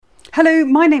Hello,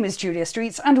 my name is Julia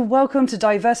Streets and welcome to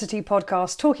Diversity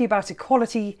Podcast, talking about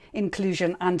equality,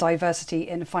 inclusion and diversity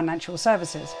in financial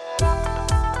services.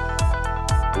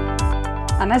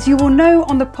 And as you will know,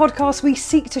 on the podcast we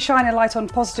seek to shine a light on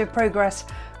positive progress,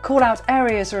 call out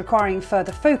areas requiring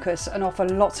further focus and offer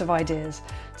lots of ideas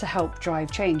to help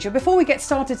drive change. And before we get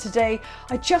started today,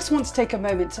 I just want to take a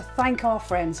moment to thank our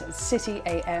friends at City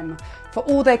AM for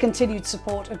all their continued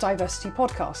support of Diversity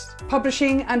Podcast,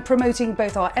 publishing and promoting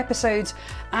both our episodes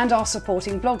and our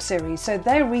supporting blog series so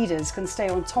their readers can stay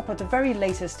on top of the very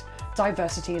latest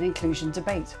diversity and inclusion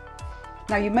debate.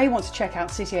 Now, you may want to check out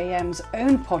City AM's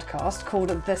own podcast called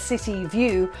The City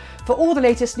View for all the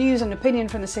latest news and opinion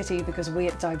from the city, because we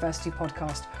at Diversity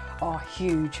Podcast are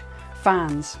huge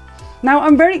fans. Now,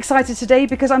 I'm very excited today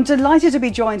because I'm delighted to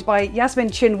be joined by Yasmin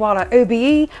Chinwala,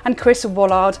 OBE, and Chris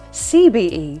Woolard,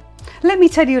 CBE. Let me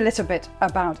tell you a little bit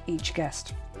about each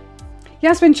guest.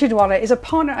 Yasmin Chinwala is a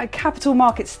partner at capital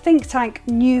markets think tank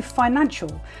New Financial,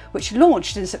 which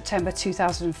launched in September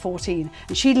 2014,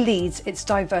 and she leads its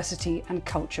diversity and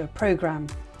culture programme.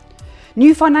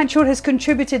 New Financial has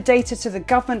contributed data to the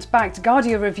government-backed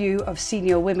Guardia review of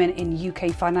senior women in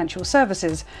UK financial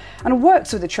services and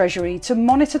works with the Treasury to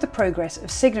monitor the progress of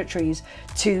signatories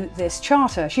to this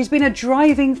charter. She's been a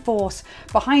driving force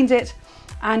behind it,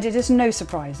 and it is no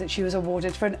surprise that she was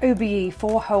awarded for an OBE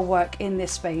for her work in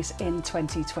this space in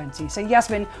 2020. So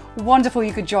Yasmin, wonderful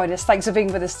you could join us. Thanks for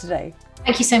being with us today.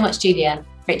 Thank you so much, Julia.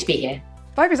 Great to be here.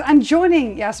 Fabulous. And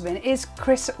joining Yasmin is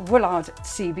Chris Woolard,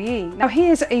 CBE. Now, he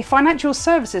is a financial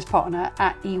services partner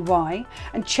at EY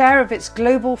and chair of its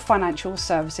Global Financial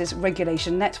Services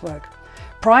Regulation Network.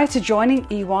 Prior to joining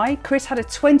EY, Chris had a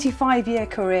 25-year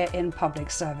career in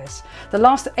public service, the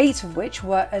last 8 of which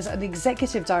were as an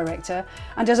executive director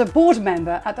and as a board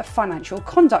member at the Financial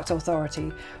Conduct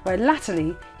Authority, where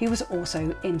latterly he was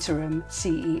also interim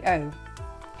CEO.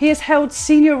 He has held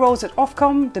senior roles at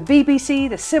Ofcom, the BBC,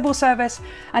 the Civil Service,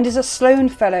 and is a Sloan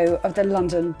Fellow of the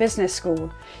London Business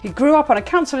School. He grew up on a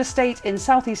council estate in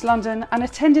South East London and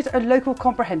attended a local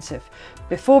comprehensive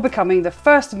before becoming the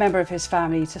first member of his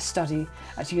family to study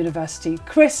at university.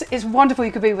 Chris, it's wonderful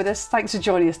you could be with us. Thanks for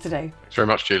joining us today. Thanks very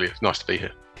much, Julia. It's nice to be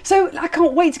here. So I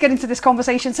can't wait to get into this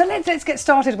conversation. So let's get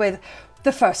started with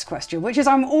the first question, which is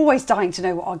I'm always dying to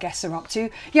know what our guests are up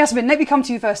to. Yasmin, let me come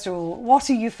to you first of all.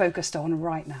 What are you focused on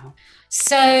right now?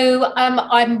 So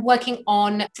I'm working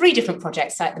on 3 different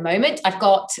projects at the moment.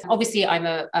 Obviously, I'm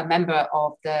a member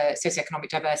of the Socioeconomic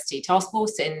Diversity Task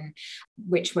Force, in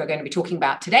which we're going to be talking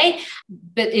about today.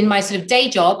 But in my sort of day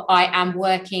job, I am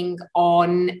working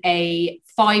on a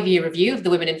 5-year review of the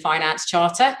Women in Finance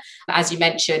Charter. As you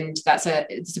mentioned, it's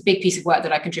a big piece of work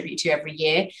that I contribute to every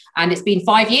year. And it's been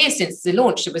 5 years since the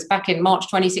launch. It was back in March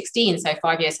 2016, so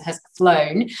 5 years has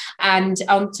flown. And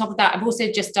on top of that, I've also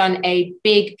just done a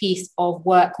big piece of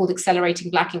work called Accelerating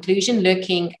Black Inclusion,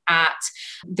 looking at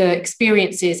the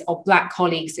experiences of Black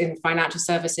colleagues in financial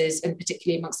services, and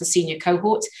particularly amongst the senior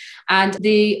cohort. And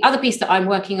the other piece that I'm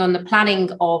working on the planning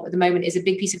of at the moment is a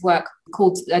big piece of work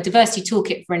called a Diversity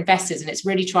Toolkit for Investors. And it's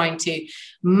really trying to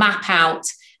map out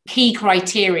key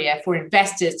criteria for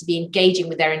investors to be engaging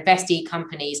with their investee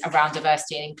companies around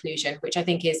diversity and inclusion, which I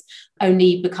think is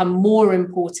only become more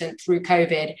important through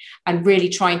COVID, and really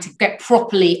trying to get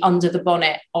properly under the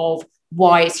bonnet of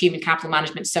why is human capital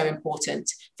management so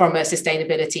important from a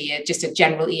sustainability, just a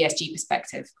general ESG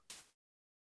perspective.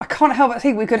 I can't help but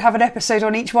think we could have an episode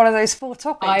on each one of those 4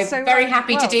 topics. I'm very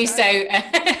happy to do so,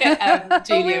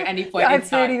 Julia, at any point in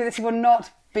time. I feel this will not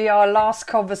be our last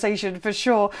conversation for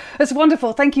sure. That's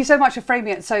wonderful. Thank you so much for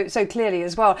framing it so clearly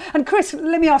as well. And Chris,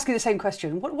 let me ask you the same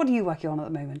question. What are you working on at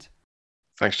the moment?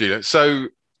 Thanks, Julia. So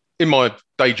in my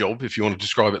day job, if you want to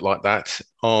describe it like that,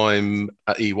 I'm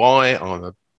at EY. I'm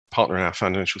a partner in our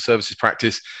financial services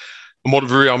practice. And what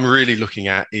I'm really looking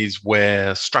at is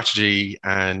where strategy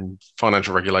and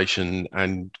financial regulation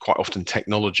and quite often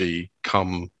technology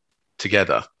come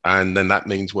together. And then that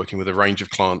means working with a range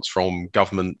of clients, from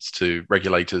governments to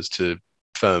regulators to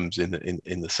firms in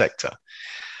the sector.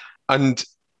 And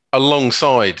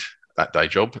alongside that day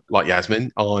job, like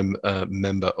Yasmin, I'm a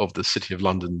member of the City of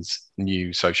London's new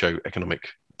Socioeconomic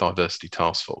Diversity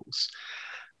Task Force.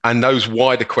 And those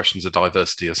wider questions of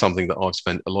diversity are something that I've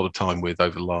spent a lot of time with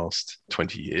over the last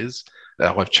 20 years.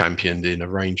 That I've championed in a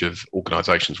range of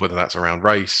organisations, whether that's around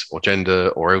race or gender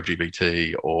or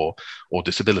LGBT or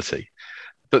disability.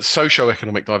 But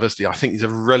socioeconomic diversity, I think, is a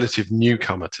relative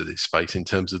newcomer to this space in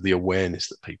terms of the awareness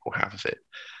that people have of it.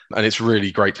 And it's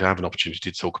really great to have an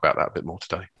opportunity to talk about that a bit more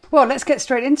today. Well, let's get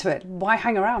straight into it. Why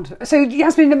hang around? So,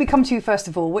 Yasmin, let me come to you first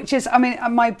of all, which is,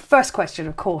 my first question,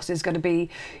 of course, is going to be,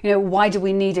 why do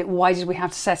we need it? Why did we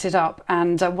have to set it up?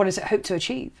 And what does it hope to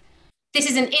achieve? This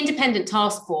is an independent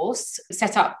task force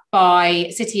set up by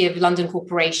City of London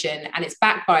Corporation, and it's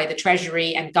backed by the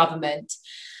Treasury and government.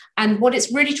 And what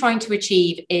it's really trying to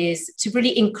achieve is to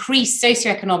really increase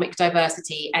socioeconomic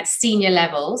diversity at senior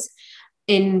levels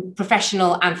in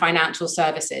professional and financial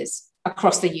services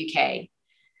across the UK.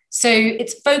 So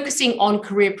it's focusing on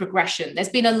career progression. There's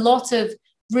been a lot of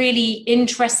really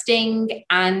interesting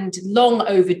and long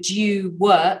overdue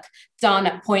work done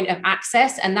at point of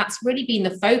access. And that's really been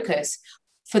the focus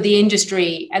for the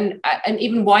industry and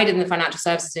even wider than the financial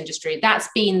services industry. That's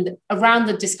been around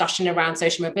the discussion around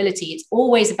social mobility. It's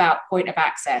always about point of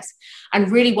access.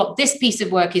 And really what this piece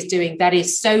of work is doing that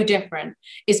is so different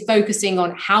is focusing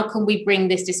on how can we bring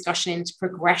this discussion into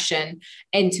progression,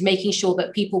 into making sure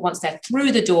that people, once they're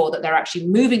through the door, that they're actually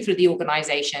moving through the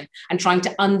organization and trying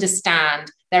to understand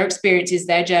their experiences,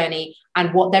 their journey,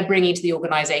 and what they're bringing to the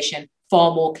organization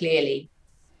far more clearly.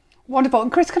 Wonderful.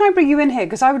 And Chris, can I bring you in here?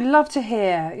 Because I would love to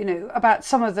hear, about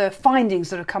some of the findings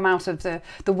that have come out of the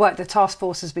work the task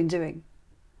force has been doing.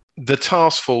 The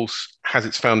task force has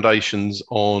its foundations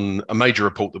on a major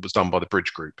report that was done by the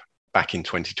Bridge Group back in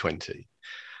 2020. It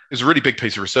was a really big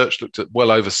piece of research, looked at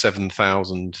well over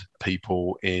 7,000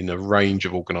 people in a range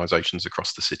of organisations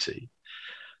across the city.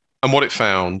 And what it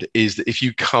found is that if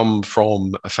you come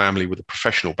from a family with a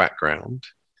professional background,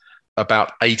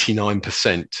 about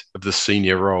 89% of the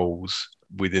senior roles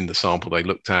within the sample they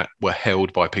looked at were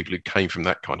held by people who came from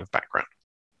that kind of background.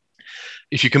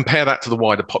 If you compare that to the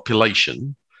wider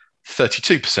population,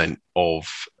 32% of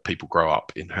people grow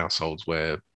up in households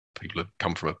where people have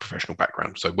come from a professional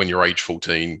background. So when you're age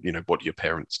 14, what do your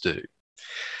parents do?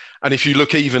 And if you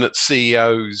look even at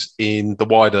CEOs in the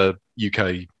wider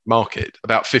UK market,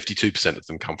 about 52% of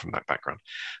them come from that background.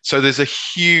 So there's a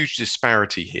huge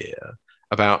disparity here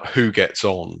about who gets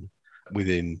on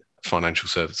within financial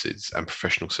services and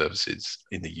professional services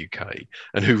in the UK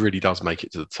and who really does make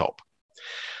it to the top.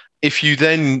 If you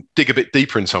then dig a bit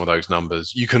deeper in some of those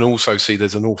numbers, you can also see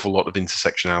there's an awful lot of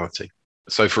intersectionality.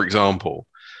 So, for example,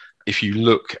 if you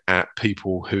look at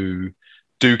people who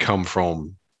do come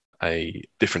from a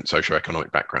different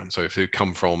socioeconomic background, so if they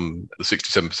come from the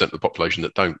 67% of the population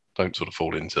that don't sort of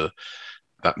fall into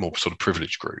that more sort of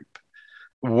privileged group,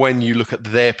 when you look at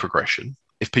their progression,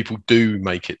 if people do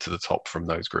make it to the top from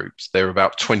those groups, they're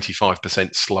about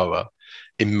 25% slower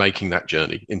in making that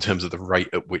journey in terms of the rate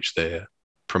at which they're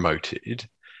promoted.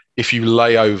 If you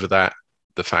lay over that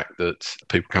the fact that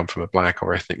people come from a black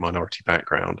or ethnic minority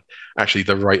background, actually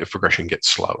the rate of progression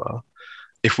gets slower.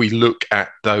 If we look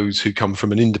at those who come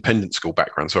from an independent school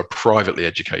background, so a privately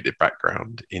educated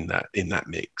background in that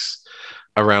mix,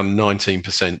 around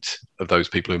 19% of those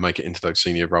people who make it into those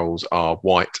senior roles are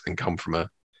white and come from an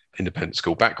independent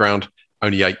school background.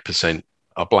 Only 8%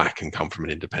 are black and come from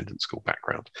an independent school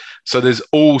background. So there's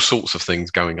all sorts of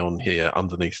things going on here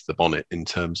underneath the bonnet in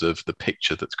terms of the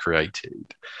picture that's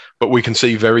created. But we can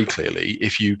see very clearly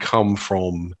if you come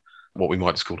from what we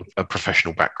might call a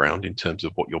professional background in terms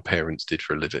of what your parents did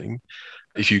for a living,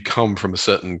 if you come from a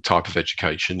certain type of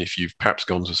education, if you've perhaps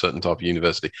gone to a certain type of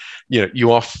university,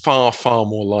 you are far, far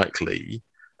more likely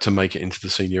to make it into the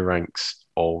senior ranks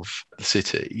of the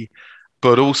city,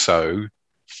 but also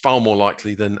far more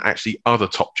likely than actually other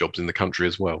top jobs in the country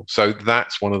as well. So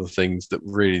that's one of the things that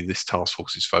really this task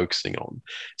force is focusing on.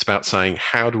 It's about saying,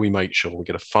 how do we make sure we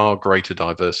get a far greater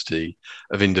diversity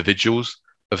of individuals,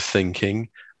 of thinking,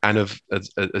 and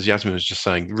as Yasmin was just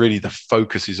saying, really the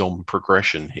focus is on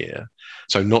progression here.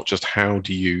 So not just how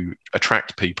do you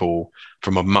attract people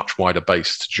from a much wider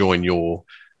base to join your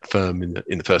firm in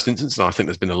the first instance, and I think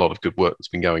there's been a lot of good work that's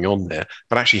been going on there,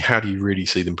 but actually how do you really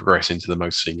see them progress into the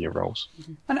most senior roles?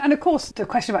 And of course the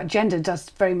question about gender does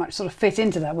very much sort of fit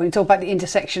into that when we talk about the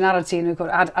intersectionality, and we've got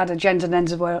to add a gender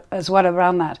lens as well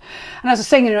around that. And as I was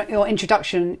saying in your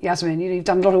introduction, Yasmin, you've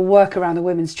done a lot of work around the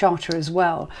Women's Charter as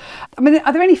well. I mean,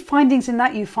 are there any findings in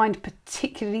that you find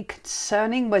particularly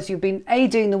concerning as you've been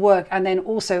doing the work and then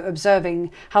also observing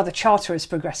how the Charter is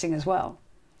progressing as well?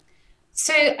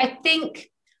 So I think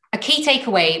a key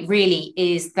takeaway really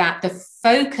is that the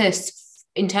focus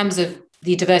in terms of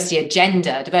the diversity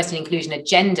and inclusion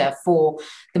agenda for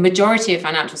the majority of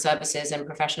financial services and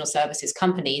professional services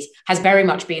companies has very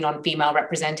much been on female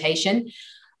representation.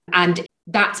 And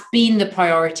that's been the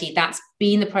priority. That's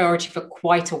been the priority for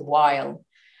quite a while.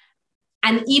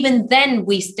 And even then,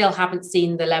 we still haven't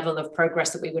seen the level of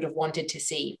progress that we would have wanted to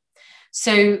see.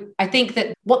 So I think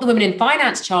that what the Women in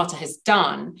Finance Charter has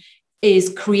done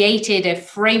is created a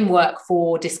framework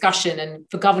for discussion and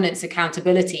for governance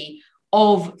accountability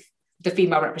of the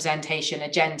female representation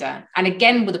agenda. And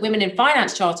again, with the Women in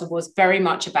Finance Charter was very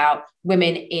much about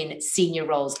women in senior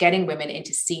roles, getting women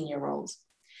into senior roles.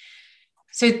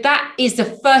 So that is the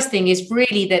first thing, is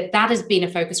really that has been a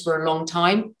focus for a long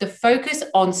time. The focus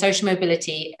on social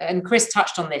mobility, and Chris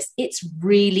touched on this, it's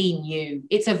really new.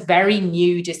 It's a very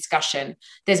new discussion.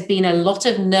 There's been a lot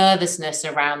of nervousness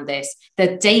around this.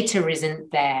 The data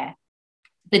isn't there.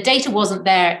 The data wasn't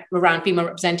there around female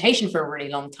representation for a really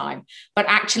long time, but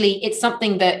actually it's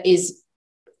something that is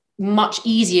much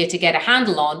easier to get a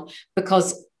handle on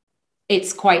because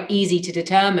it's quite easy to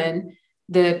determine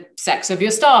the sex of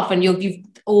your staff, and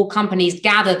all companies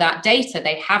gather that data.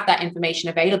 They have that information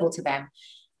available to them.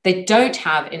 They don't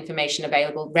have information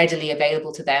readily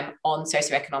available to them on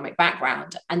socioeconomic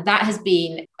background. And that has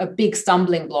been a big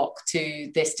stumbling block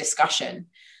to this discussion.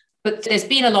 But there's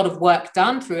been a lot of work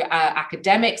done through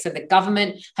academics, and the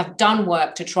government have done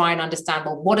work to try and understand,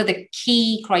 well, what are the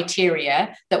key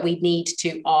criteria that we need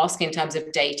to ask in terms of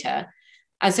data?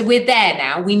 And so we're there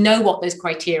now. We know what those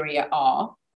criteria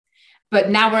are. But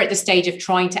now we're at the stage of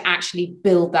trying to actually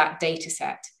build that data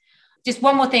set. Just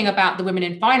one more thing about the Women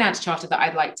in Finance Charter that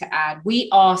I'd like to add. We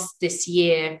asked this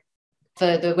year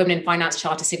for the Women in Finance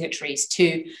Charter signatories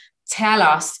to tell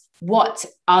us what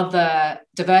other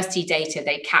diversity data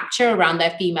they capture around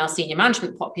their female senior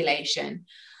management population.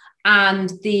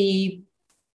 And the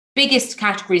biggest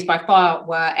categories by far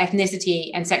were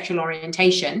ethnicity and sexual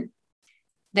orientation.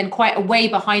 Then quite a way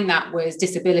behind that was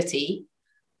disability.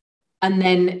 And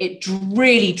then it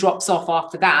really drops off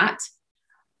after that.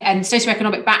 And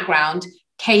socioeconomic background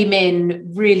came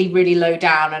in really, really low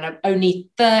down. And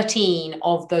only 13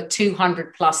 of the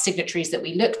 200 plus signatories that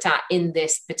we looked at in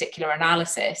this particular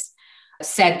analysis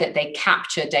said that they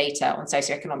capture data on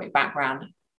socioeconomic background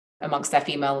amongst their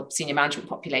female senior management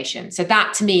population. So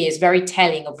that to me is very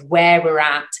telling of where we're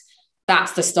at.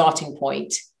 That's the starting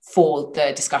point for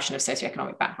the discussion of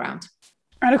socioeconomic background.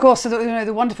 And of course,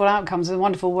 the wonderful outcomes and the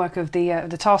wonderful work of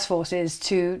the task force is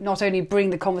to not only bring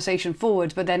the conversation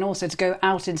forward, but then also to go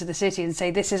out into the city and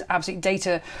say, this is absolute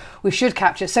data we should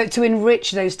capture. So to enrich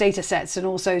those data sets and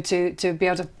also to be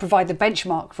able to provide the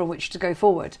benchmark from which to go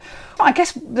forward. I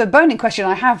guess the burning question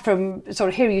I have from sort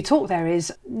of hearing you talk there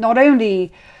is not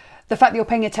only the fact that you're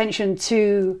paying attention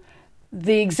to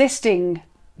the existing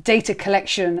data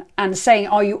collection and saying,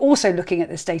 are you also looking at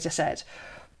this data set?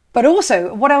 But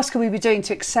also, what else can we be doing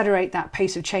to accelerate that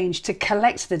pace of change, to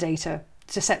collect the data,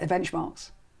 to set the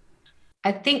benchmarks?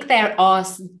 I think there are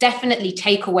definitely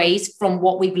takeaways from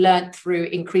what we've learned through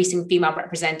increasing female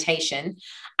representation.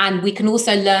 And we can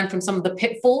also learn from some of the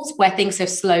pitfalls where things have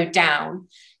slowed down.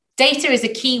 Data is a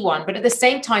key one, but at the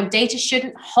same time, data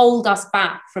shouldn't hold us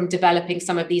back from developing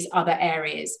some of these other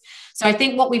areas. So I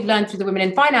think what we've learned through the Women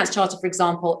in Finance Charter, for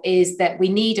example, is that we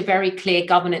need a very clear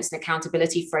governance and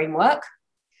accountability framework.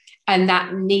 And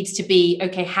that needs to be,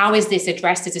 okay, how is this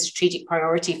addressed as a strategic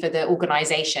priority for the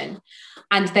organization?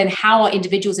 And then how are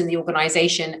individuals in the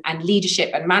organization and leadership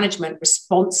and management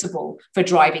responsible for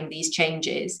driving these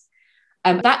changes?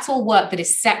 That's all work that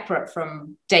is separate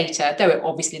from data, though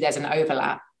obviously there's an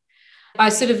overlap. I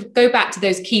sort of go back to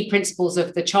those key principles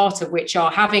of the charter, which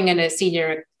are having a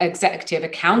senior executive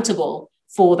accountable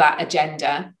for that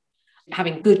agenda,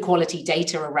 having good quality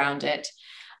data around it,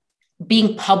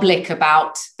 being public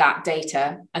about that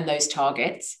data and those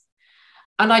targets.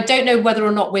 And I don't know whether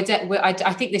or not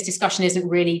I think this discussion isn't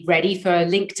really ready for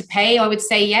link to pay, I would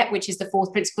say, yet, which is the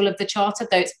fourth principle of the charter,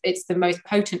 though it's the most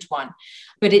potent one.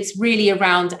 But it's really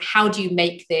around, how do you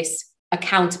make this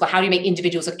accountable? How do you make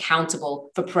individuals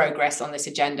accountable for progress on this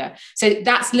agenda? So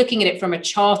that's looking at it from a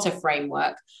charter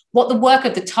framework. What the work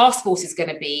of the task force is going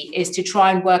to be is to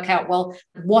try and work out, well,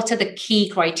 what are the key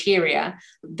criteria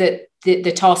that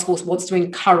the task force wants to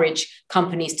encourage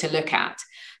companies to look at?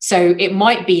 So it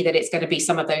might be that it's going to be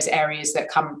some of those areas that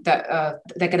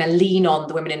they're going to lean on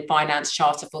the Women in Finance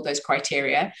Charter for those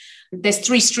criteria. There's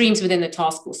three streams within the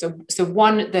task force. So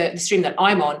one, the stream that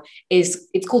I'm on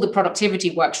it's called the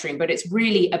productivity work stream, but it's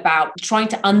really about trying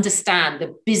to understand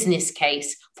the business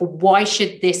case for why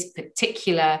should this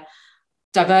particular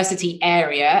diversity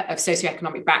area of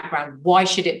socioeconomic background, why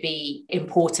should it be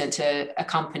important to a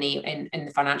company in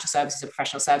the financial services or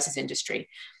professional services industry?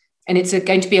 And it's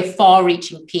going to be a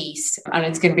far-reaching piece, and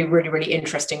it's going to be a really, really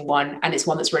interesting one. And it's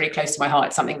one that's really close to my heart.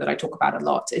 It's something that I talk about a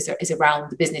lot, is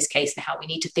around the business case and how we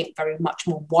need to think very much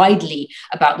more widely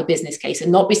about the business case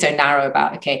and not be so narrow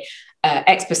about, okay,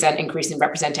 X% increase in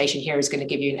representation here is going to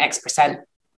give you an X%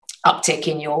 uptick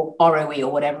in your ROE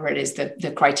or whatever it is,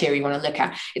 the criteria you want to look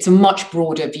at. It's a much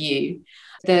broader view.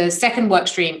 The second work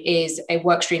stream is a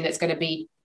work stream that's going to be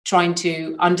trying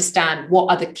to understand what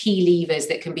are the key levers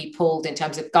that can be pulled in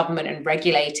terms of government and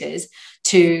regulators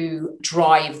to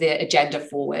drive the agenda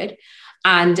forward.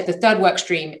 And the third work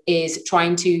stream is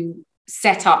trying to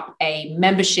set up a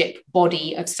membership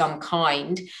body of some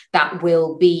kind that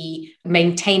will be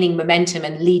maintaining momentum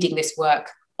and leading this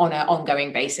work on an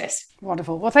ongoing basis.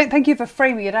 Wonderful. Well, thank you for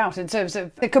framing it out in terms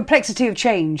of the complexity of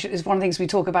change is one of the things we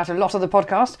talk about a lot on the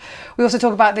podcast. We also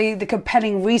talk about the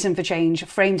compelling reason for change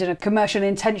framed in a commercial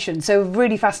intention. So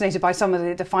really fascinated by some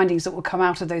of the findings that will come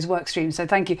out of those work streams. So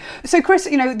thank you. So Chris,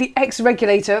 the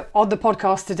ex-regulator on the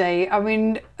podcast today, I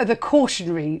mean, the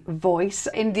cautionary voice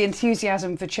in the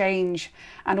enthusiasm for change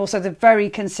and also the very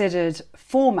considered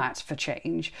format for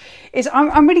change is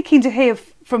I'm really keen to hear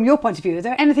from your point of view, is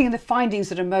there anything in the findings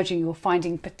that are emerging you're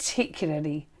finding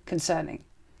particularly concerning?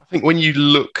 I think when you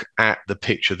look at the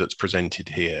picture that's presented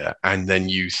here and then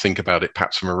you think about it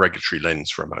perhaps from a regulatory lens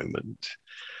for a moment,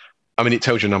 I mean, it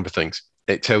tells you a number of things.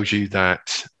 It tells you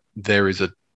that there is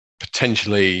a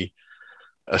potentially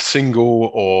a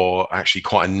single or actually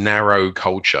quite a narrow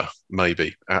culture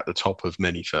maybe at the top of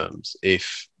many firms.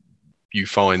 If you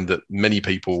find that many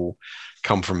people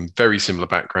come from very similar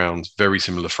backgrounds, very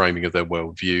similar framing of their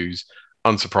worldviews,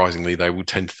 unsurprisingly, they will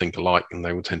tend to think alike and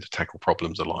they will tend to tackle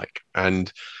problems alike.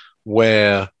 And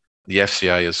where the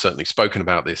FCA has certainly spoken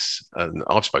about this, and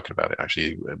I've spoken about it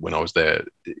actually when I was there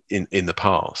in the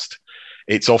past,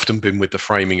 it's often been with the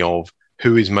framing of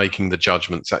who is making the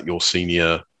judgments at your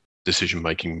senior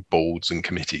decision-making boards and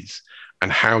committees,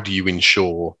 and how do you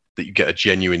ensure that you get a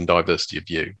genuine diversity of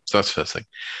view. So that's the first thing.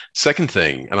 Second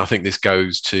thing, and I think this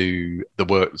goes to the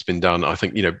work that's been done, I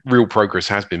think, real progress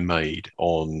has been made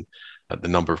on the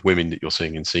number of women that you're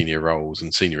seeing in senior roles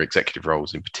and senior executive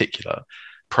roles in particular.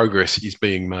 Progress is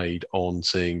being made on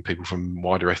seeing people from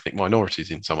wider ethnic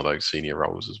minorities in some of those senior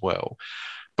roles as well.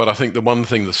 But I think the one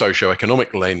thing the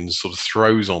socioeconomic lens sort of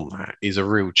throws on that is a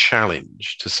real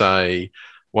challenge to say,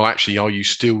 well, actually, are you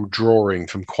still drawing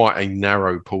from quite a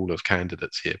narrow pool of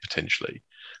candidates here, potentially?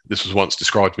 This was once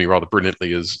described to me rather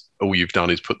brilliantly as all you've done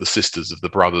is put the sisters of the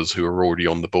brothers who are already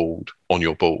on the board on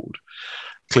your board.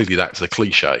 Clearly, that's a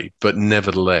cliche, but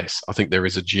nevertheless, I think there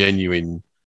is a genuine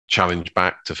challenge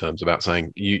back to firms about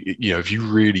saying, if you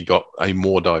really got a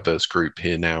more diverse group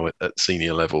here now at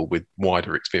senior level with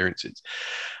wider experiences.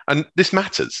 And this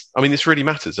matters. I mean, this really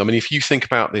matters. I mean, if you think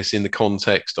about this in the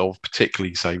context of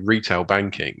particularly, say, retail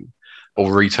banking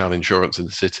or retail insurance in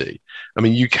the city, I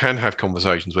mean, you can have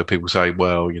conversations where people say,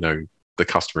 well, the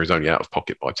customer is only out of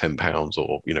pocket by £10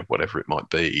 or, whatever it might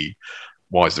be.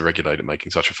 Why is the regulator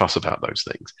making such a fuss about those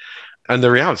things? And the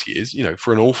reality is,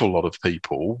 for an awful lot of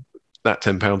people, that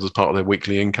 £10 as part of their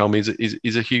weekly income is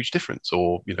a huge difference,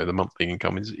 or the monthly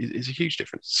income is a huge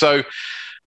difference. So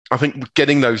I think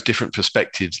getting those different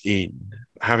perspectives in,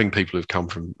 having people who've come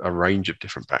from a range of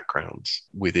different backgrounds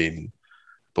within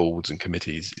boards and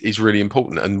committees is really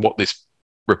important. And what this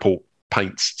report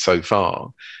paints so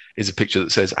far is a picture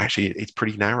that says actually it's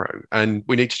pretty narrow and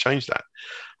we need to change that.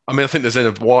 I mean, I think there's then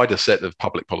a wider set of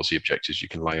public policy objectives you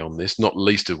can lay on this, not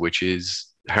least of which is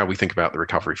how we think about the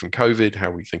recovery from COVID,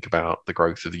 how we think about the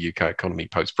growth of the UK economy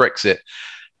post-Brexit.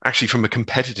 Actually, from a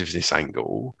competitiveness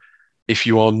angle, if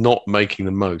you are not making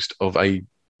the most of a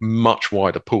much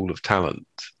wider pool of talent,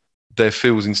 there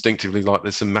feels instinctively like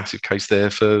there's some massive case there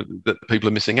for that people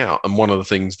are missing out. And one of the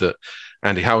things that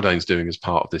Andy Haldane's doing as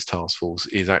part of this task force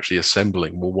is actually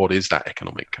assembling, well, what is that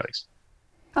economic case?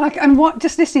 And what,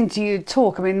 just listening to you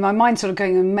talk, I mean, my mind's sort of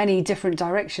going in many different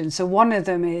directions. So one of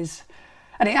them is,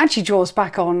 and it actually draws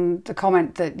back on the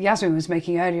comment that Yasmin was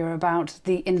making earlier about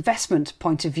the investment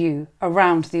point of view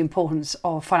around the importance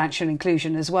of financial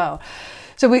inclusion as well.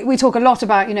 So we talk a lot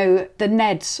about, the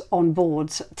NEDs on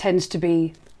boards tends to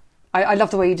be, I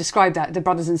love the way you describe that, the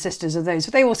brothers and sisters of those.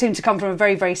 But they all seem to come from a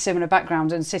very, very similar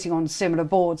background and sitting on similar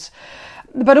boards.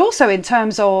 But also in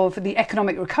terms of the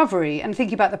economic recovery and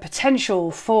thinking about the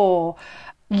potential for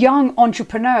young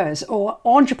entrepreneurs or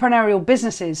entrepreneurial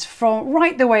businesses from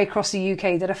right the way across the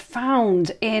UK that are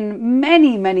found in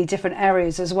many, many different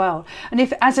areas as well. And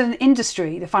if as an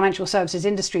industry, the financial services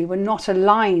industry, we're not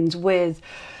aligned with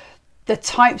the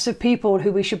types of people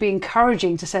who we should be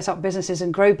encouraging to set up businesses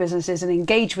and grow businesses and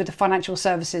engage with the financial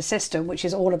services system, which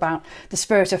is all about the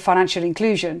spirit of financial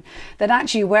inclusion, then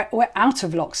actually we're out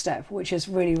of lockstep, which is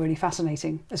really, really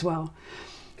fascinating as well.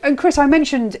 And Chris, I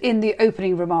mentioned in the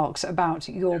opening remarks about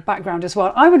your background as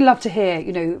well. I would love to hear,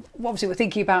 obviously we're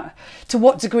thinking about to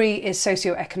what degree is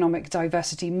socioeconomic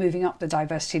diversity moving up the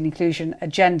diversity and inclusion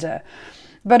agenda.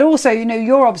 But also,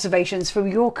 your observations from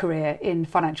your career in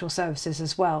financial services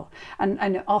as well.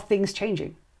 And are things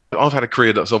changing? I've had a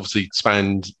career that's obviously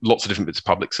spanned lots of different bits of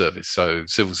public service, so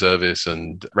civil service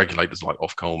and regulators like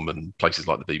Ofcom and places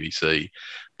like the BBC,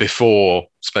 before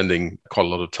spending quite a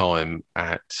lot of time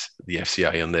at the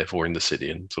FCA and therefore in the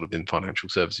city and sort of in financial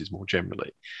services more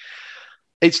generally.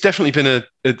 It's definitely been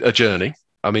a journey.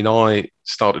 I mean, I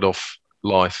started off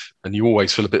life, and you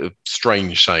always feel a bit of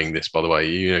strange saying this, by the way,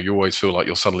 you always feel like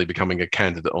you're suddenly becoming a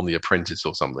candidate on The Apprentice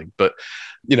or something. But,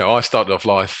 I started off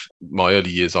life, my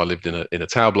early years, I lived in a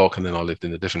tower block, and then I lived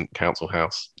in a different council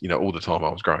house, all the time I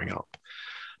was growing up.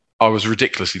 I was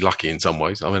ridiculously lucky in some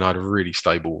ways. I mean, I had a really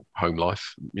stable home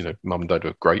life. Mum and dad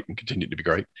were great and continued to be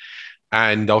great.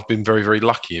 And I've been very, very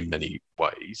lucky in many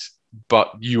ways.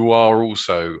 But you are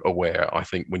also aware, I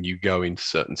think, when you go into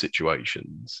certain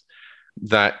situations,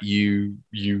 that you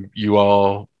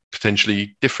are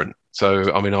potentially different.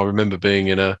 So, I mean, I remember being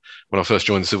when I first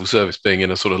joined the civil service, being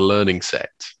in a sort of learning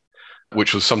set,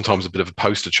 which was sometimes a bit of a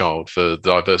poster child for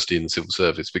diversity in the civil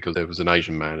service, because there was an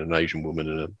Asian man, an Asian woman,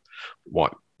 and a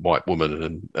white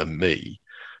woman and me.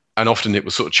 And often it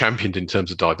was sort of championed in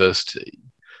terms of diversity.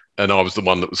 And I was the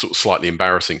one that was sort of slightly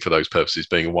embarrassing for those purposes,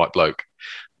 being a white bloke.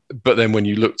 But then when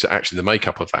you looked at actually the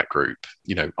makeup of that group,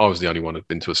 I was the only one who'd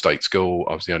been to a state school.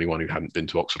 I was the only one who hadn't been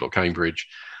to Oxford or Cambridge.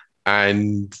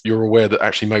 And you're aware that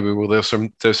actually maybe there's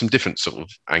some different sort of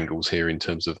angles here in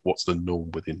terms of what's the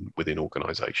norm within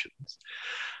organisations.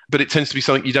 But it tends to be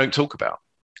something you don't talk about.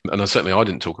 And I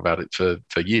didn't talk about it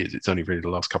for years. It's only really the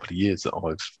last couple of years that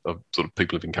I've sort of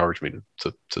people have encouraged me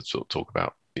to sort of talk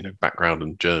about, background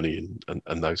and journey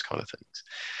and those kind of things.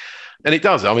 And it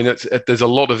does. I mean, there's a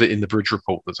lot of it in the Bridge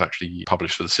Report that's actually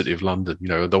published for the City of London,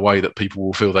 the way that people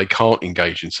will feel they can't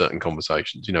engage in certain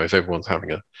conversations. If everyone's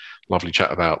having a lovely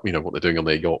chat about, what they're doing on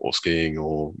their yacht or skiing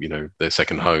or, their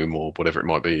second home or whatever it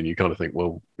might be. And you kind of think,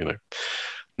 well,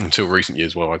 until recent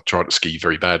years, I tried to ski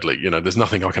very badly. There's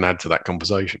nothing I can add to that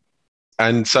conversation.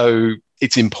 And so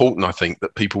it's important, I think,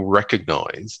 that people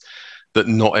recognise that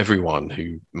not everyone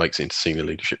who makes it into senior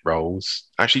leadership roles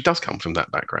actually does come from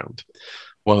that background.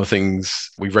 One of the things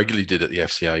we regularly did at the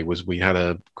FCA was we had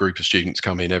a group of students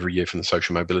come in every year from the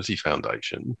Social Mobility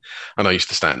Foundation. And I used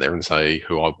to stand there and say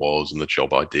who I was and the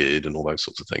job I did and all those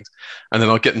sorts of things. And then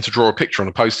I'd get them to draw a picture on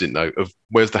a Post-it note of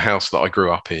where's the house that I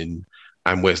grew up in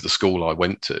and where's the school I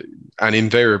went to. And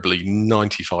invariably,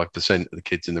 95% of the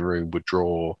kids in the room would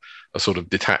draw a sort of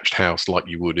detached house like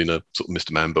you would in a sort of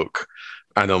Mr. Man book.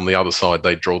 And on the other side,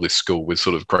 they'd draw this school with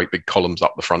sort of great big columns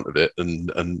up the front of it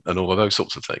and all of those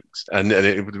sorts of things. And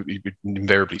it would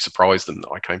invariably surprise them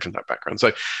that I came from that background.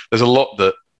 So there's a lot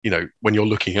that, when you're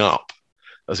looking up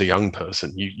as a young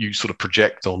person, you sort of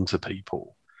project onto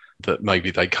people that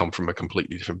maybe they come from a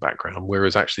completely different background,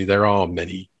 whereas actually there are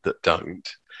many that don't.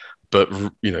 But,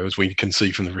 as we can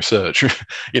see from the research,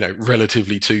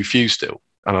 relatively too few still.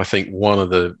 And I think one of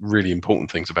the really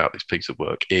important things about this piece of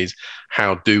work is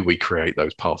how do we create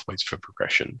those pathways for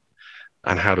progression,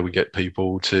 and how do we get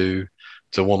people to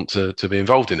want to be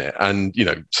involved in it? And,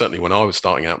 certainly when I was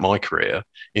starting out my career,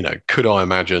 could I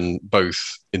imagine both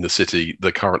in the city,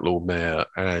 the current Lord Mayor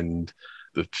and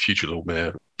the future Lord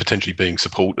Mayor potentially being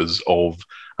supporters of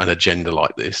an agenda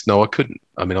like this? No, I couldn't.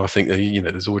 I mean, I think that,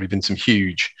 there's already been some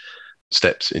huge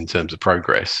steps in terms of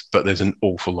progress, but there's an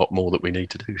awful lot more that we need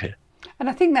to do here. And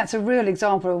I think that's a real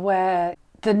example of where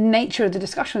the nature of the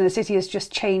discussion in the city has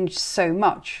just changed so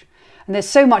much. And there's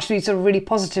so much to be sort of really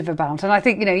positive about. And I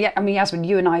think, Yasmin,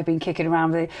 you and I have been kicking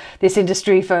around this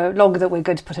industry for longer than we're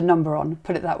going to put a number on,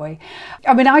 put it that way.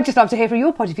 I mean, I'd just love to hear from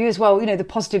your point of view as well, the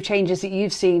positive changes that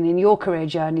you've seen in your career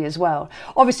journey as well.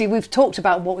 Obviously, we've talked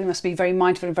about what we must be very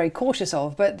mindful and very cautious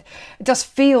of, but it does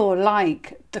feel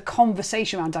like the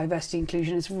conversation around diversity and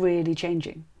inclusion is really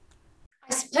changing.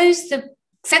 I suppose the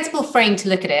sensible frame to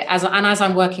look at it, as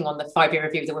I'm working on the 5-year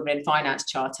review of the Women in Finance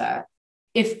Charter,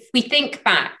 if we think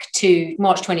back to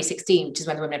March 2016, which is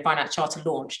when the Women in Finance Charter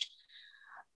launched,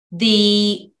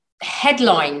 the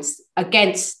headlines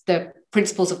against the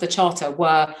principles of the Charter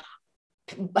were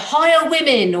hire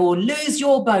women or lose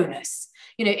your bonus.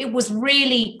 It was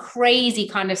really crazy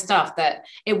kind of stuff that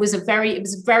it was a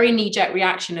very knee-jerk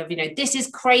reaction of, this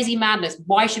is crazy madness.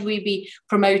 Why should we be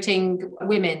promoting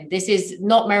women? This is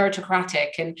not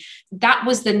meritocratic. And that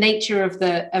was the nature of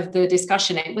the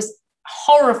discussion. It was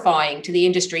horrifying to the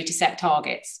industry to set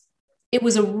targets. It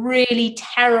was a really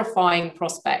terrifying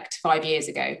prospect 5 years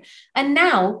ago. And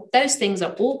now those things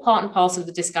are all part and parcel of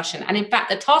the discussion. And in fact,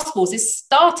 the task force is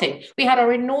starting. We had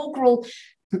our inaugural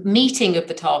meeting of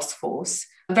the task force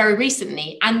very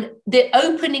recently. And the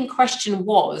opening question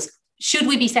was, should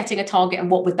we be setting a target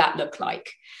and what would that look like?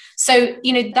 So,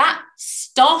 that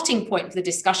starting point for the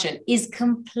discussion is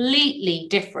completely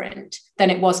different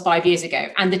than it was 5 years ago.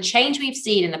 And the change we've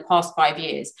seen in the past 5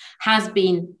 years has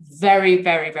been very,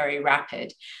 very, very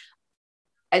rapid.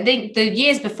 I think the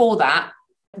years before that,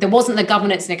 there wasn't the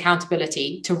governance and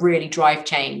accountability to really drive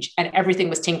change, and everything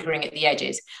was tinkering at the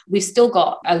edges. We've still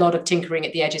got a lot of tinkering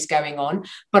at the edges going on,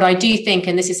 but I do think,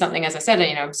 and this is something, as I said,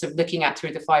 I'm sort of looking at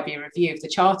through the 5-year review of the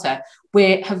Charter,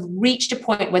 we have reached a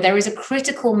point where there is a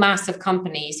critical mass of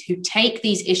companies who take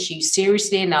these issues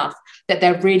seriously enough that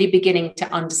they're really beginning to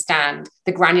understand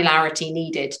the granularity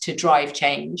needed to drive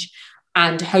change.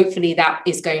 And hopefully that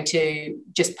is going to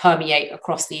just permeate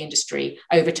across the industry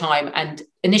over time. And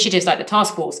initiatives like the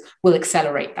task force will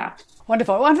accelerate that.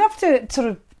 Wonderful. Well, I'd love to sort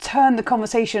of turn the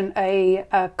conversation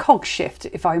a cog shift,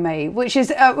 if I may, which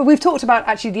is we've talked about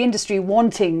actually the industry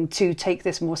wanting to take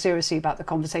this more seriously about the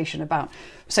conversation about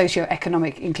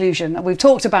socio-economic inclusion. And we've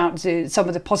talked about some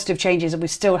of the positive changes, and we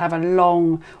still have a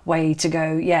long way to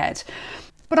go yet.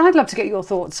 But I'd love to get your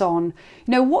thoughts on,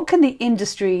 what can the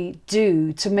industry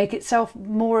do to make itself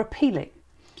more appealing?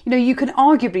 You can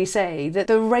arguably say that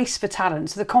the race for talent,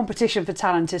 the competition for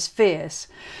talent is fierce.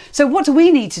 So what do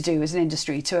we need to do as an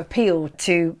industry to appeal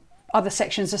to other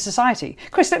sections of society?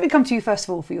 Chris, let me come to you first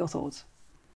of all for your thoughts.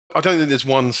 I don't think there's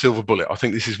one silver bullet. I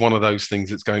think this is one of those things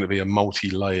that's going to be a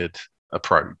multi-layered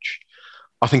approach.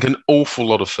 I think an awful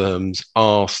lot of firms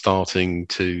are starting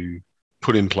to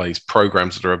put in place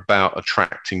programs that are about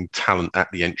attracting talent at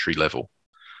the entry level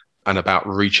and about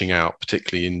reaching out,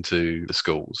 particularly into the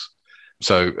schools.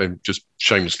 So, and just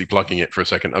shamelessly plugging it for a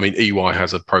second, EY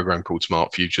has a program called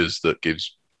Smart Futures that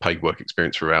gives paid work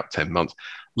experience for about 10 months.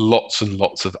 Lots and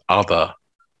lots of other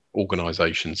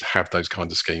organizations have those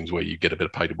kinds of schemes where you get a bit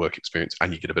of paid work experience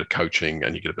and you get a bit of coaching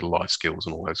and you get a bit of life skills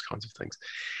and all those kinds of things.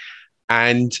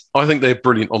 And I think they're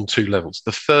brilliant on two levels.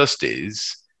 The first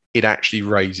is it actually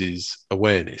raises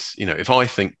awareness. If I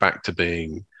think back to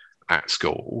being at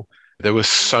school, there were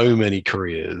so many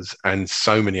careers and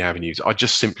so many avenues I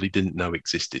just simply didn't know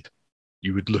existed.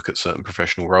 You would look at certain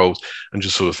professional roles and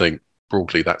just sort of think,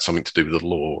 broadly, that's something to do with the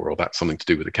law or that's something to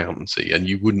do with accountancy. And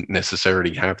you wouldn't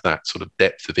necessarily have that sort of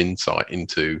depth of insight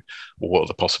into what are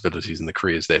the possibilities and the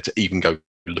careers there to even go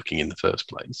looking in the first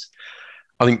place.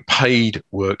 I think paid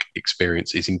work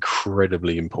experience is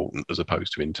incredibly important as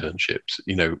opposed to internships.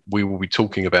 We will be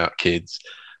talking about kids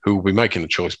who will be making the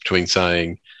choice between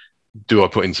saying, do I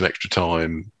put in some extra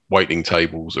time waiting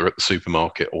tables or at the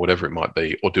supermarket or whatever it might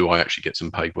be, or do I actually get some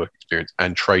paid work experience,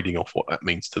 and trading off what that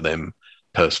means to them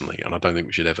personally. And I don't think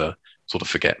we should ever sort of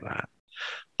forget that.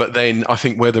 But then I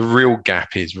think where the real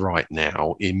gap is right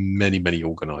now in many, many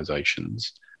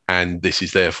organizations, and this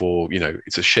is therefore,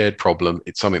 it's a shared problem,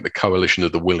 it's something the coalition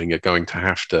of the willing are going to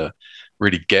have to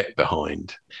really get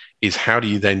behind, is how do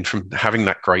you then, from having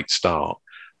that great start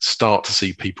to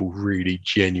see people really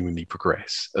genuinely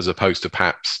progress, as opposed to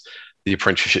perhaps the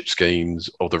apprenticeship schemes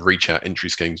or the reach out entry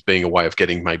schemes being a way of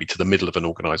getting maybe to the middle of an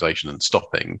organization and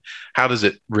stopping. How does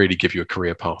it really give you a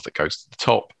career path that goes to the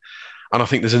top? And I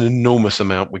think there's an enormous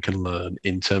amount we can learn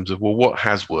in terms of, what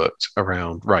has worked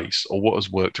around race or what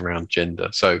has worked around gender.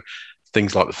 So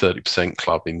things like the 30%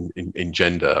 club in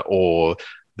gender, or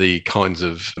the kinds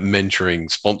of mentoring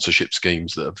sponsorship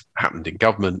schemes that have happened in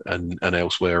government and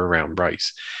elsewhere around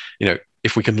race.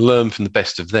 If we can learn from the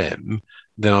best of them,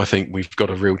 then I think we've got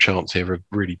a real chance here of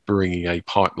really bringing a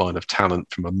pipeline of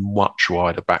talent from a much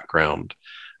wider background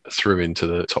through into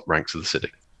the top ranks of the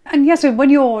city. And yes,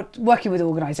 when you're working with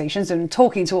organisations and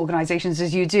talking to organisations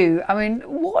as you do,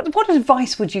 what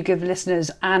advice would you give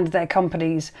listeners and their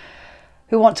companies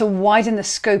who want to widen the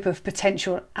scope of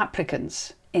potential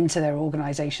applicants into their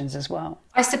organisations as well?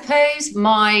 I suppose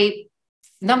my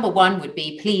number one would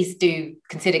be, please do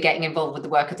consider getting involved with the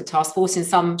work of the task force in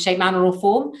some shape, manner or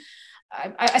form.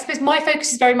 I suppose my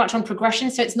focus is very much on progression.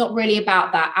 So it's not really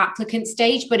about that applicant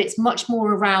stage, but it's much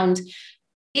more around,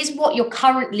 is what you're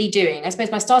currently doing, I suppose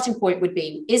my starting point would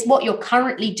be, is what you're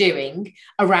currently doing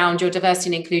around your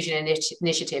diversity and inclusion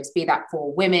initiatives, be that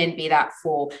for women, be that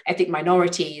for ethnic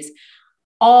minorities,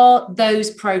 are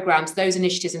those programs, those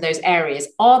initiatives in those areas,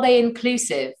 are they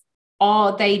inclusive?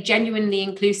 Are they genuinely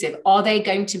inclusive? Are they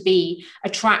going to be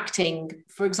attracting,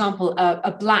 for example,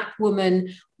 a Black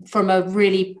woman from a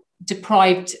really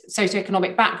deprived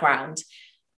socioeconomic background?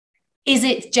 Is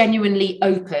it genuinely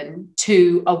open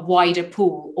to a wider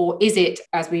pool, or is it,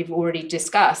 as we've already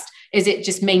discussed, is it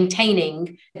just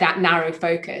maintaining that narrow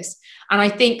focus? And I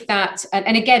think that,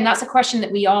 and again, that's a question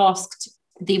that we asked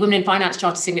the Women in Finance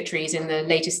Charter signatories in the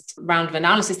latest round of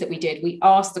analysis that we did, we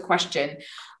asked the question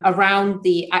around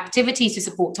the activities to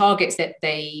support targets that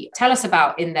they tell us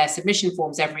about in their submission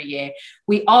forms every year.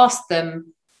 We asked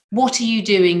them, what are you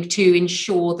doing to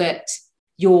ensure that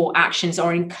your actions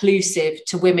are inclusive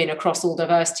to women across all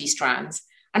diversity strands?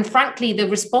 And frankly, the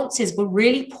responses were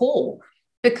really poor,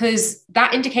 because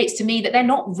that indicates to me that they're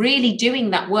not really doing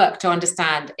that work to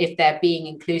understand if they're being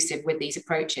inclusive with these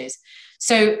approaches.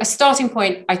 So a starting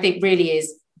point, I think, really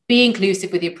is be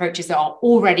inclusive with the approaches that are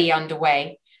already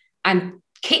underway and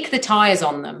kick the tires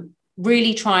on them.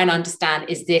 Really try and understand,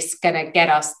 is this going to get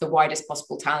us the widest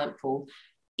possible talent pool,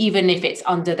 even if it's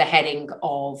under the heading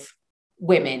of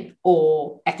women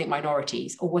or ethnic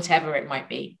minorities or whatever it might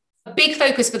be. A big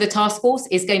focus for the task force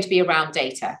is going to be around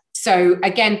data. So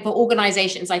again, for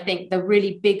organizations, I think the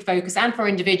really big focus, and for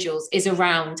individuals, is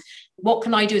around what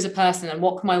can I do as a person and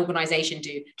what can my organization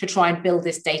do to try and build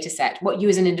this data set. What you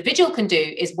as an individual can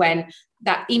do is, when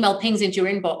that email pings into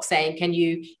your inbox saying, can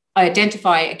you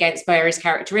identify against various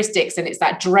characteristics, and it's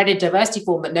that dreaded diversity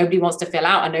form that nobody wants to fill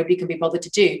out and nobody can be bothered to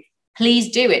do,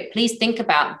 please do it. Please think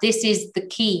about, this is the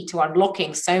key to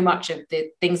unlocking so much of the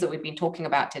things that we've been talking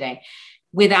about today.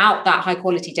 Without that high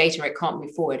quality data, it can't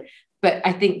move forward. But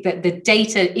I think that the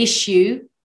data issue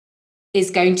is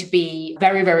going to be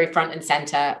very, very front and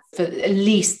center for at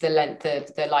least the length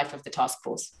of the life of the task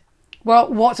force.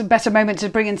 Well, what a better moment to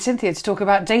bring in Cynthia to talk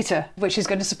about data, which is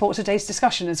going to support today's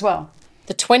discussion as well.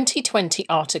 The 2020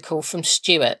 article from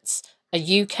Stewart's,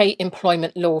 a UK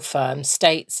employment law firm,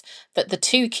 states that the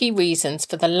two key reasons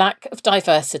for the lack of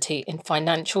diversity in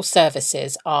financial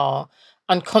services are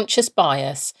unconscious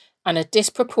bias and a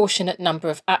disproportionate number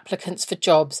of applicants for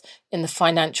jobs in the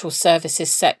financial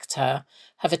services sector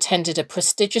have attended a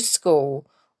prestigious school,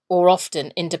 or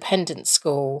often independent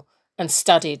school, and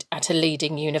studied at a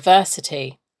leading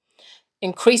university.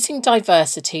 Increasing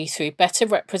diversity through better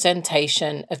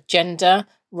representation of gender,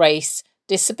 race,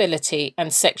 disability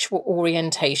and sexual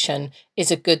orientation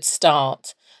is a good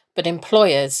start, but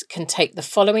employers can take the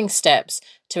following steps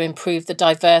to improve the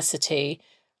diversity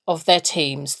of their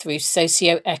teams through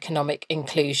socio-economic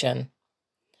inclusion.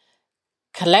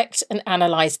 Collect and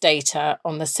analyse data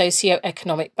on the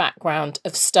socio-economic background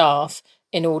of staff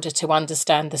in order to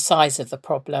understand the size of the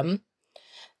problem.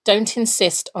 Don't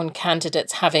insist on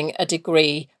candidates having a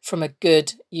degree from a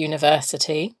good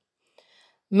university.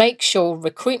 Make sure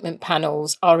recruitment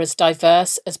panels are as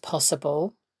diverse as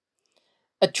possible.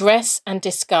 Address and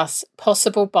discuss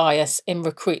possible bias in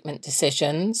recruitment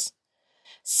decisions.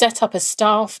 Set up a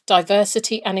staff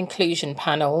diversity and inclusion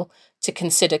panel to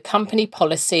consider company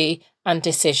policy and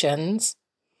decisions,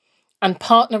 and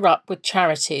partner up with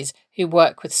charities who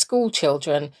work with school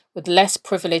children with less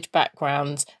privileged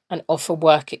backgrounds and offer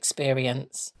work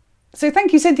experience. So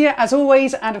thank you, Cynthia, as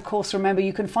always. And of course, remember,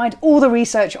 you can find all the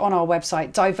research on our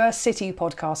website,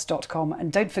 diversitypodcast.com.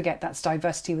 And don't forget, that's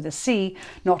diversity with a C,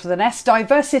 not with an S,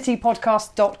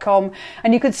 diversitypodcast.com.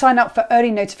 And you can sign up for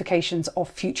early notifications of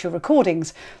future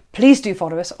recordings. Please do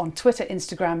follow us on Twitter,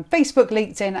 Instagram, Facebook,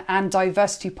 LinkedIn, and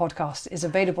Diversity Podcast is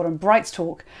available on Brights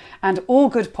Talk and all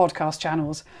good podcast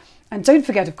channels. And don't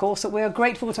forget, of course, that we are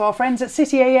grateful to our friends at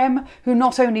City AM, who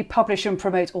not only publish and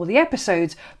promote all the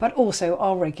episodes, but also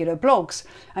our regular blogs.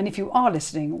 And if you are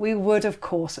listening, we would, of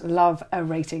course, love a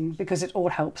rating, because it all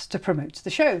helps to promote the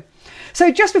show.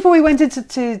 So just before we went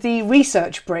into the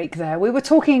research break there, we were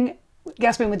talking,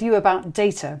 Yasmin, with you about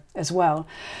data as well.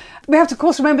 We have to, of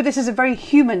course, remember this is a very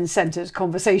human-centred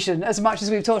conversation, as much as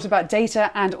we've talked about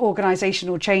data and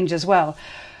organisational change as well.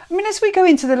 I mean, as we go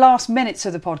into the last minutes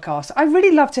of the podcast, I'd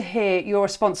really love to hear your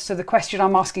response to the question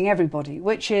I'm asking everybody,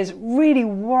 which is really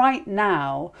right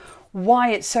now,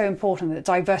 why it's so important that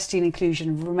diversity and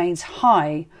inclusion remains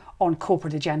high on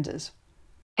corporate agendas.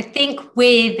 I think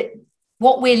with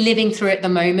what we're living through at the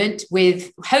moment,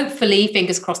 with hopefully,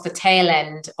 fingers crossed, the tail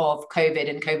end of COVID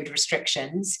and COVID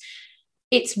restrictions,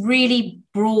 it's really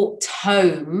brought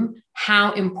home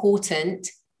how important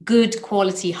good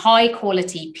quality, high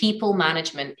quality people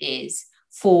management is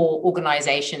for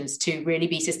organizations to really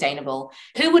be sustainable.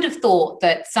 Who would have thought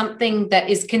that something that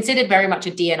is considered very much a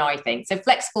D&I thing, so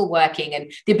flexible working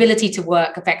and the ability to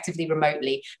work effectively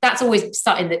remotely, that's always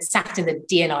something that's sat in the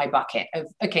D&I bucket of,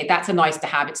 okay, that's a nice to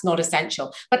have, it's not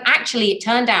essential. But actually, it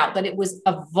turned out that it was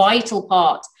a vital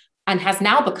part, and has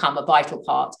now become a vital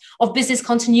part, of business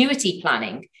continuity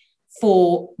planning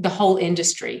for the whole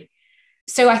industry.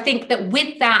 So I think that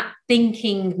with that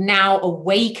thinking now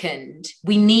awakened,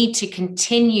 we need to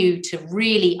continue to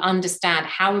really understand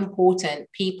how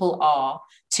important people are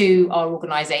to our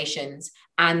organizations,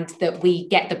 and that we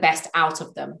get the best out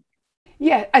of them.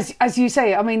 Yeah, as you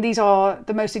say, I mean, these are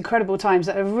the most incredible times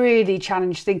that have really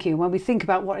challenged thinking. When we think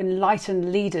about what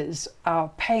enlightened leaders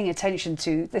are paying attention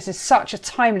to, this is such a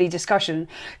timely discussion.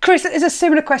 Chris, it's a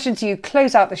similar question to you.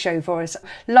 Close out the show for us.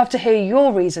 Love to hear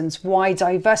your reasons why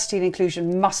diversity and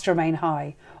inclusion must remain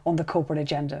high on the corporate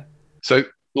agenda. So,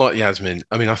 like Yasmin,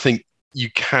 I mean, I think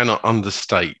you cannot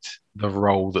understate the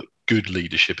role that good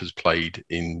leadership has played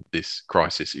in this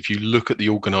crisis. If you look at the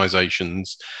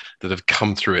organisations that have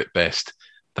come through it best,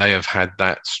 they have had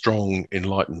that strong,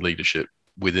 enlightened leadership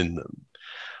within them.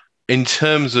 In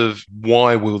terms of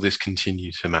why will this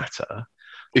continue to matter,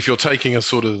 if you're taking a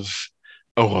sort of,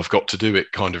 oh, I've got to do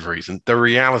it kind of reason, the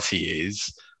reality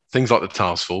is things like the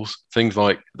task force, things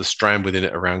like the strand within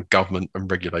it around government and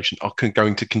regulation are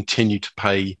going to continue to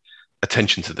pay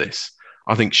attention to this.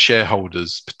 I think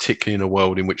shareholders, particularly in a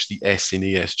world in which the S in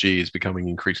ESG is becoming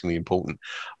increasingly important,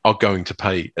 are going to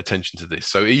pay attention to this.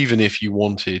 So even if you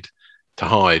wanted to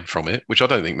hide from it, which I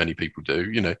don't think many people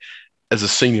do, you know, as a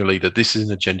senior leader, this is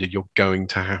an agenda you're going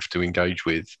to have to engage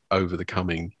with over the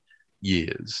coming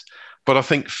years. But I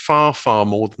think far, far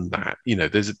more than that, you know,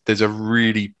 there's a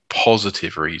really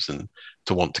positive reason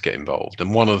to want to get involved.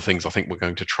 And one of the things I think we're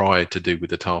going to try to do with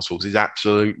the task force is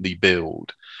absolutely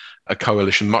build a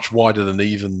coalition much wider than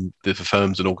even the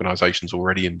firms and organisations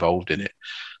already involved in it.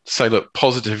 To say, look,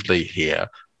 positively here,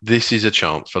 this is a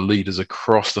chance for leaders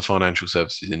across the financial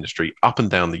services industry, up and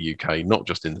down the UK, not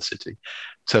just in the city,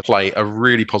 to play a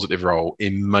really positive role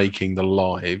in making the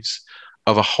lives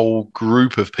of a whole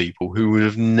group of people who would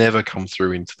have never come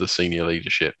through into the senior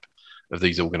leadership of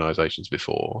these organisations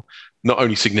before, not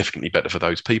only significantly better for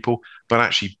those people, but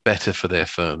actually better for their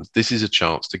firms. This is a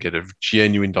chance to get a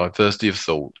genuine diversity of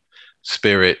thought,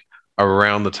 spirit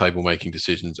around the table, making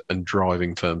decisions and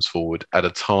driving firms forward at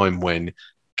a time when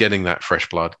getting that fresh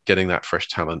blood, getting that fresh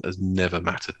talent has never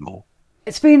mattered more.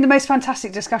 It's been the most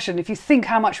fantastic discussion if you think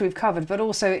how much we've covered, but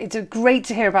also it's great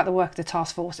to hear about the work of the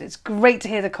task force. It's great to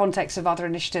hear the context of other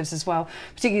initiatives as well,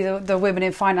 particularly the Women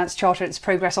in Finance Charter, its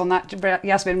progress on that.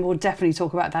 Yasmin will definitely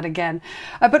talk about that again.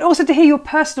 But also to hear your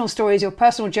personal stories, your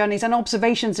personal journeys and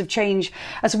observations of change,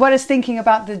 as well as thinking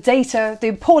about the data, the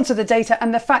importance of the data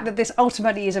and the fact that this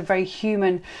ultimately is a very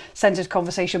human-centred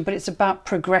conversation, but it's about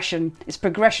progression. It's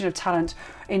progression of talent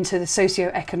into the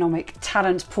socio-economic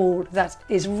talent pool that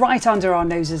is right under our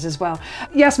noses as well.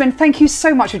 Yasmin, thank you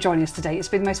so much for joining us today. It's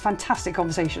been the most fantastic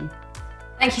conversation.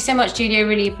 Thank you so much, Julia.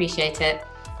 Really appreciate it.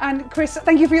 And Chris,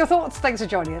 thank you for your thoughts. Thanks for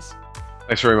joining us.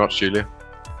 Thanks very much, Julia.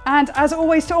 And as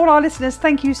always, to all our listeners,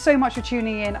 thank you so much for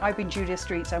tuning in. I've been Julia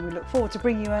Streets and we look forward to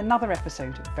bringing you another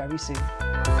episode very soon.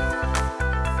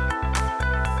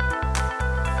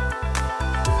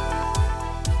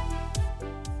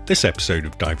 This episode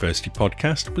of Diversity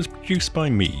Podcast was produced by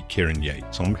me, Kieran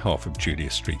Yates, on behalf of Julia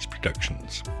Streets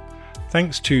Productions.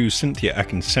 Thanks to Cynthia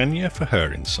Akinsanya for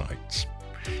her insights.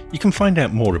 You can find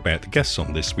out more about the guests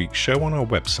on this week's show on our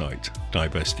website,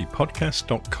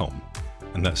 diversitypodcast.com,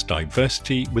 and that's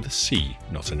diversity with a C,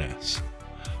 not an S.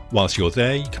 Whilst you're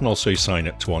there, you can also sign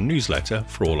up to our newsletter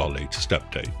for all our latest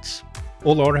updates.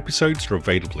 All our episodes are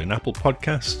available in Apple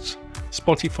Podcasts,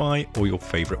 Spotify, or your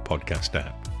favourite podcast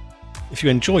app. If you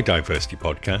enjoy Diversity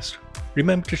Podcast,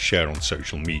 remember to share on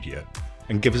social media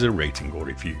and give us a rating or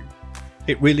review.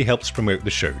 It really helps promote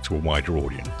the show to a wider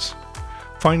audience.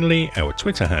 Finally, our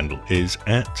Twitter handle is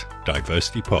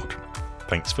 @DiversityPod.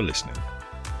 Thanks for listening.